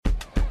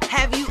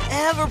Have you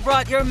ever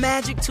brought your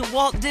magic to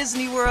Walt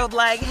Disney World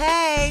like,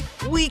 hey,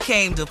 we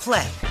came to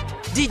play?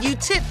 Did you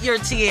tip your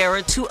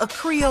tiara to a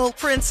Creole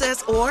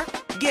princess or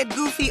get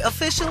goofy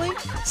officially?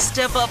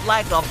 Step up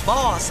like a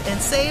boss and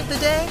save the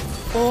day?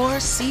 Or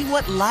see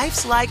what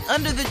life's like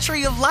under the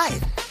tree of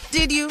life?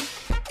 Did you?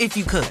 If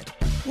you could.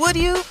 Would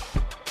you?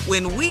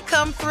 When we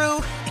come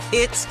through,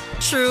 it's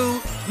true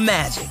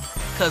magic.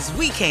 'Cause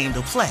we came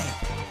to play.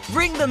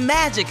 Bring the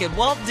magic at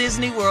Walt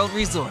Disney World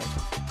Resort.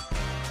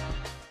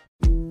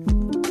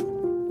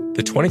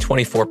 The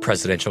 2024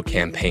 presidential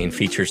campaign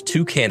features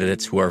two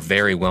candidates who are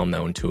very well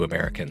known to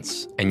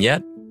Americans. And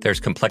yet, there's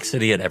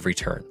complexity at every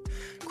turn.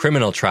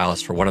 Criminal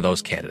trials for one of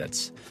those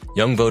candidates.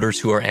 Young voters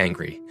who are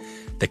angry.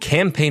 The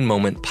Campaign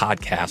Moment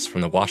podcast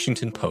from the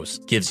Washington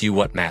Post gives you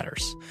what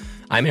matters.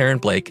 I'm Aaron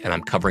Blake, and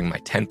I'm covering my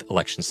 10th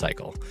election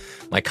cycle.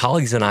 My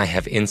colleagues and I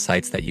have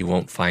insights that you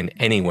won't find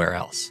anywhere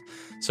else.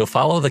 So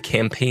follow the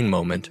Campaign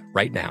Moment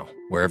right now,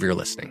 wherever you're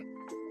listening.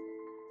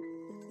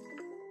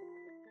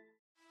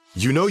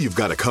 You know you've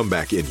got a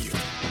comeback in you.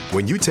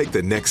 When you take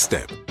the next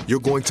step, you're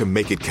going to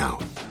make it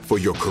count. For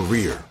your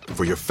career,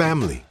 for your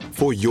family,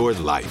 for your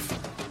life.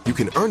 You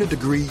can earn a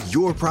degree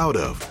you're proud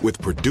of with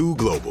Purdue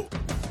Global.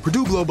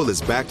 Purdue Global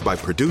is backed by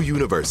Purdue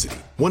University,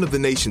 one of the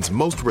nation's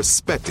most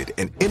respected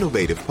and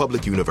innovative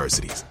public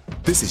universities.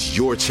 This is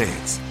your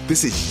chance.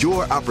 This is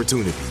your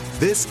opportunity.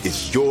 This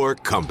is your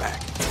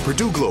comeback.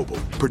 Purdue Global,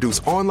 Purdue's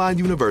online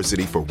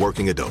university for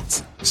working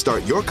adults.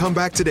 Start your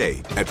comeback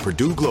today at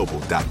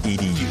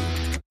purdueglobal.edu.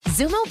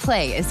 Xumo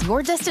Play is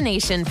your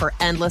destination for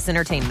endless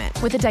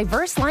entertainment. With a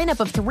diverse lineup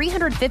of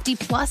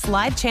 350-plus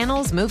live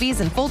channels,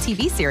 movies, and full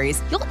TV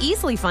series, you'll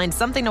easily find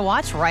something to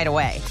watch right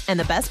away. And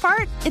the best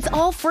part? It's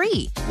all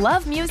free.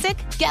 Love music?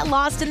 Get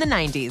lost in the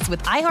 90s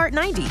with iHeart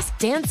 90s.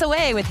 Dance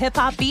away with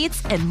hip-hop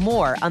beats and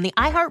more on the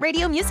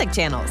iHeartRadio music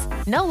channels.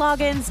 No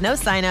logins, no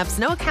signups,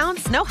 no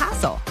accounts, no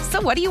hassle. So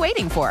what are you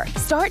waiting for?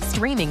 Start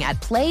streaming at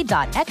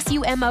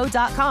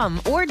play.xumo.com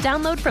or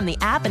download from the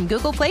app and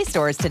Google Play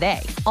stores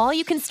today. All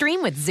you can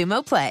stream with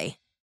Xumo Play.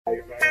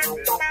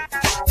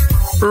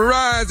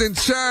 Rise and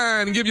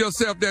shine. Give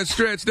yourself that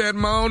stretch, that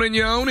moan and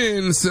yawn,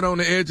 and sit on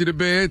the edge of the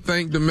bed,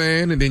 thank the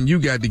man, and then you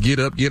got to get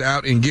up, get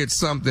out, and get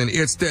something.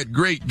 It's that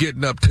great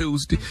Getting Up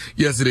Tuesday.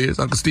 Yes, it is.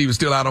 Uncle Steve is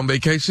still out on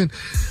vacation.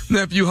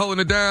 Nephew holding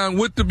it down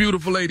with the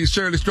beautiful lady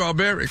Shirley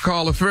Strawberry,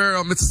 Carla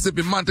Farrell,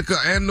 Mississippi Montica,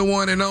 and the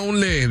one and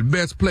only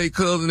best play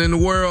cousin in the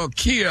world,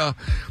 Kia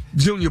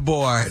Junior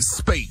Boy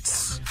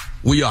Spates.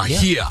 We are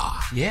here.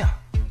 Yeah.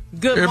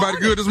 Good Everybody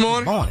morning. Good this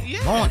morning?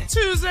 Morning.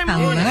 Tuesday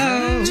morning.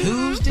 Hello.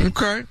 Tuesday.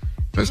 Okay.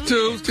 It's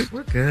Tuesday.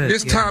 We're good.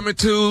 It's Tommy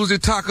Tuesday,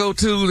 Taco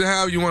Tuesday,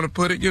 however you want to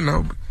put it, you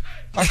know.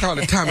 I call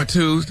it Tommy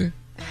Tuesday.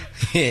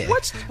 Yeah.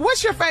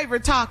 What's your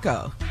favorite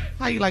taco?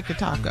 How you like your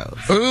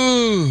tacos?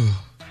 Ooh.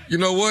 You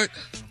know what?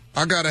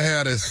 I gotta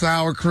have that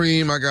sour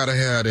cream. I gotta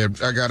have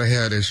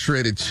that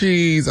shredded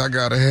cheese. I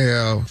gotta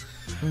have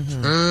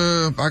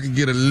if I could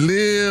get a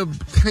little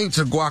pinch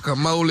of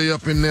guacamole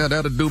up in there,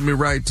 that'll do me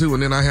right too.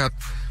 And then I have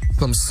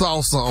some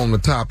salsa on the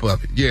top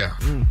of it. Yeah.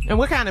 And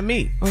what kind of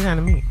meat?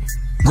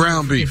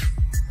 Ground beef.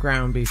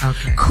 Ground beef.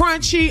 Okay.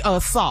 Crunchy or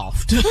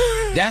soft?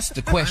 That's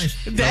the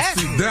question.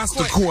 That's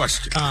the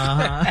question.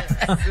 Uh-huh.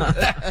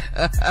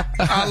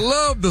 I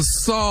love the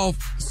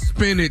soft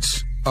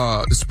spinach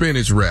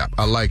wrap.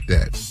 I like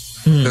that.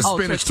 The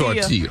spinach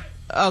tortilla.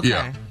 Okay.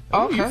 Yeah.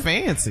 Oh, you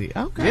fancy.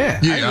 Okay.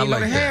 Yeah. I like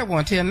that. Had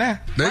one till now.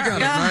 They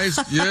got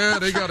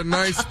a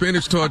nice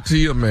spinach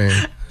tortilla,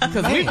 man.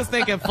 Because we was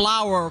thinking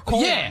flour or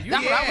corn. Yeah,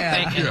 that's what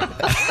I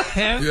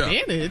was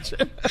thinking. Spinach.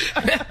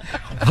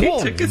 He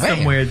took it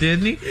somewhere,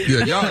 didn't he?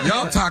 Yeah,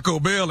 y'all Taco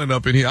Belling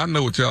up in here. I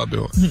know what y'all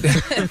doing.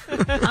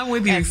 I'm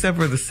with you except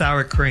for the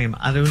sour cream.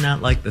 I do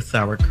not like the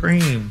sour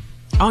cream.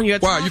 On your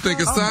Why? You think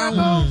it's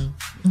sour?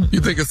 You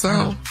think it's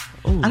sour?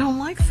 I don't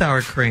like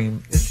sour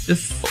cream. It's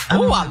just. I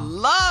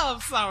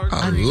love sour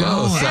cream. I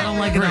love sour I don't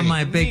like it on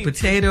my baked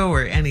potato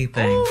or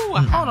anything. Ooh,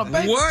 on a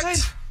baked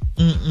potato.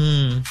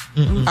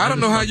 I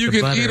don't know how you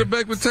can eat a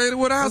baked potato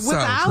without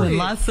sour cream. With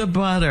lots of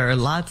butter,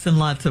 lots and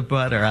lots of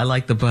butter. I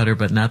like the butter,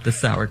 but not the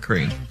sour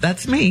cream.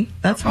 That's me.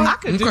 I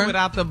could do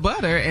without the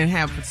butter and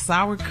have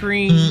sour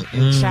cream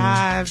and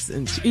chives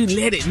and you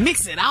let it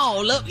mix it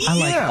all up. I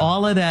like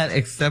all of that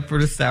except for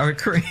the sour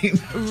cream.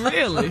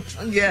 Really?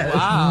 Yes.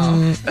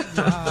 Wow.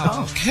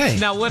 Okay.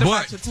 Now, what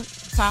about your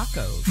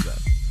tacos, though?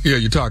 Yeah,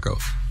 your taco.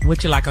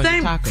 What you like on your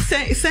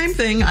tacos? Same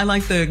thing. I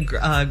like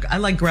I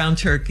like ground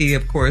turkey,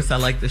 of course. I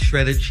like the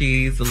shredded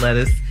cheese, the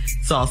lettuce,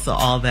 salsa,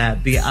 all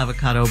that. The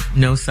avocado,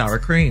 no sour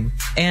cream.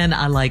 And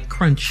I like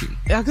crunchy.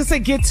 I was going to say,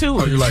 get to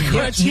it. Oh, you like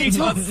crunchy?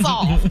 Or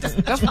soft.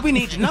 That's what we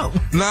need to know.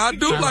 Now, I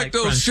do like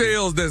those crunchy.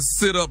 shells that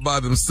sit up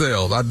by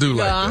themselves. I do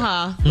like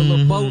that. The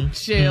little boat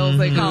shells,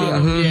 they call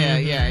them.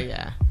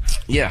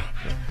 Yeah.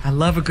 I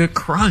love a good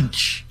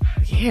crunch.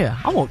 Yeah,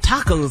 I want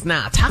tacos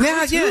now. Taco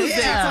Tuesday.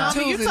 Yeah.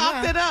 Tommy, you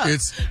talked it up.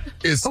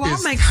 It's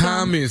I'll make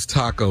Tommy's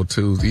Taco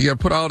Tuesday. Yeah,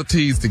 put all the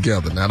T's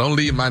together. Now, don't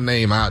leave my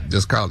name out.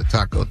 Just call it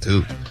Taco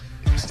Tuesday.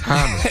 It's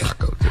Tommy's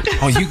Taco Tuesday.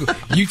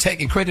 Oh, you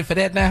taking credit for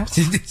that now?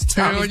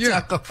 Hell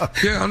yeah. Taco.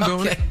 Yeah, I'm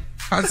doing it.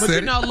 I But said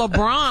you know,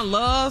 LeBron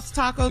loves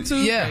Taco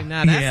Tuesday. Yeah.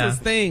 Now, that's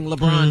his thing,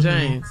 LeBron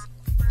James.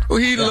 well,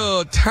 he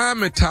loved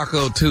Time at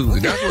Taco Tuesday.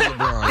 That's what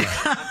LeBron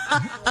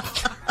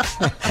likes.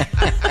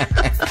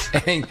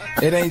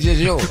 It ain't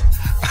just yours.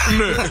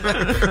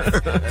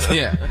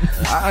 Yeah,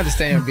 I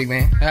understand, big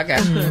man. I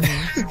got you.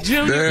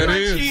 Junior, That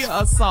crunchy is.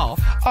 or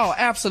soft? Oh,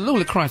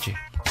 absolutely crunchy.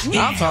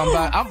 I'm talking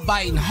about, I'm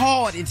biting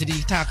hard into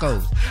these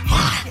tacos.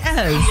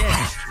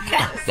 Yes.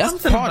 That's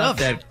Something part about of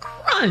that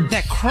crunch.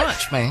 that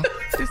crunch, man.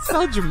 It's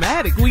so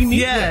dramatic. We need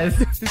Yes.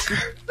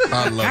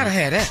 I love Gotta it.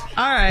 have that.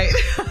 All right.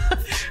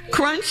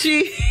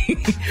 Crunchy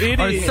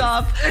or is.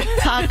 soft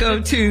Taco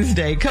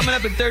Tuesday. Coming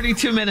up at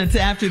 32 minutes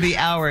after the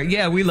hour.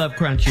 Yeah, we love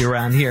crunchy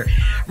around here.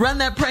 Run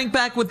that prank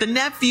back with the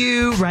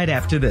nephew right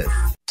after this.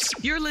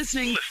 You're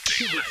listening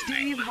to the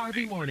Steve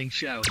Harvey Morning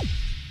Show.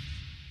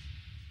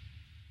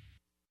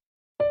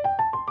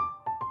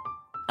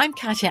 I'm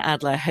Katya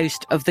Adler,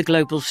 host of The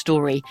Global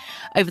Story.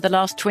 Over the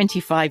last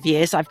 25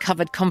 years, I've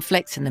covered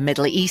conflicts in the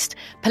Middle East,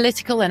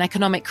 political and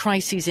economic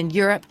crises in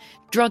Europe,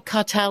 drug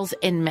cartels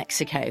in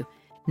Mexico.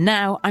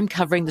 Now I'm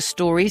covering the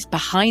stories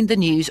behind the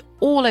news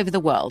all over the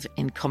world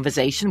in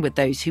conversation with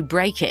those who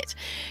break it.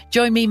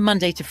 Join me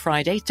Monday to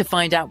Friday to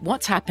find out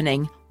what's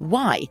happening,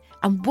 why,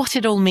 and what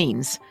it all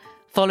means.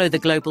 Follow The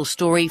Global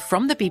Story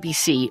from the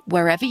BBC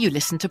wherever you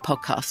listen to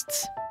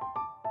podcasts.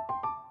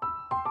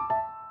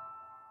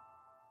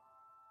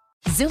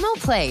 Zumo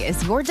Play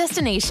is your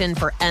destination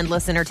for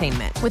endless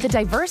entertainment. With a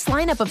diverse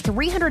lineup of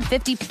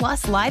 350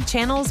 plus live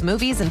channels,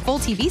 movies, and full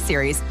TV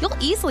series, you'll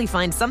easily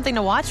find something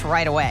to watch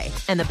right away.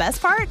 And the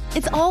best part?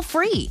 It's all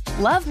free.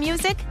 Love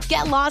music?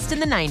 Get lost in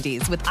the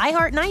 90s with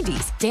iHeart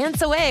 90s,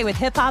 dance away with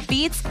hip-hop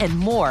beats, and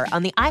more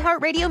on the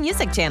iHeartRadio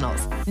music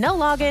channels. No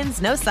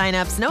logins, no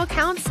signups, no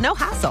accounts, no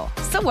hassle.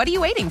 So what are you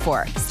waiting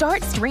for?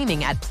 Start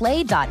streaming at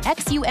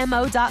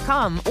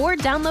play.xumo.com or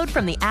download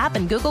from the app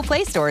and Google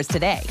Play stores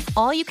today.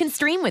 All you can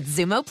stream with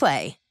Zumo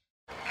Play.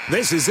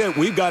 This is it.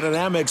 We've got an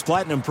Amex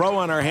Platinum Pro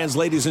on our hands,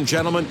 ladies and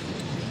gentlemen.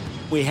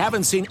 We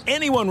haven't seen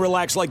anyone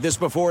relax like this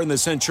before in the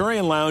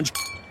Centurion Lounge.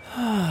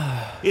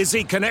 Is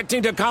he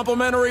connecting to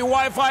complimentary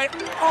Wi-Fi?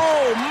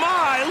 Oh,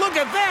 my. Look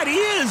at that. He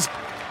is.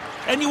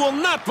 And you will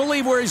not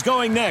believe where he's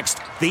going next.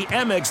 The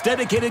Amex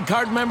dedicated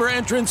card member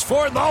entrance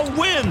for the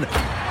win.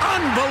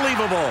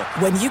 Unbelievable.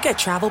 When you get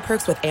travel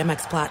perks with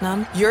Amex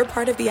Platinum, you're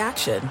part of the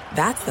action.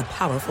 That's the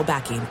powerful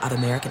backing of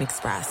American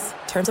Express.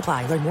 Terms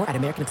apply. Learn more at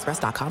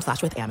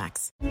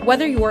americanexpress.com/withAmex.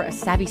 Whether you're a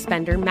savvy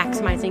spender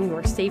maximizing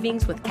your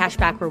savings with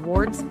cashback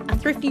rewards, a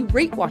thrifty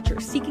rate watcher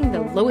seeking the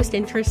lowest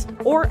interest,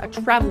 or a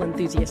travel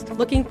enthusiast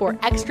looking for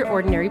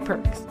extraordinary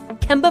perks,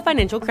 Kemba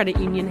Financial Credit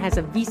Union has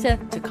a visa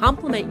to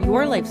complement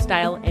your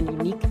lifestyle and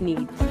unique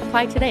needs.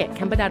 Apply today at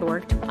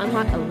Kemba.org to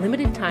unlock a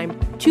limited time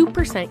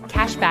 2%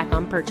 cash back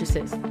on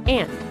purchases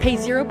and pay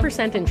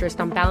 0%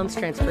 interest on balance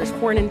transfers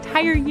for an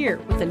entire year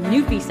with a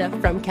new visa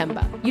from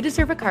Kemba. You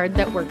deserve a card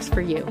that works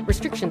for you.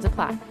 Restrictions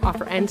apply.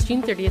 Offer ends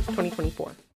June 30th, 2024.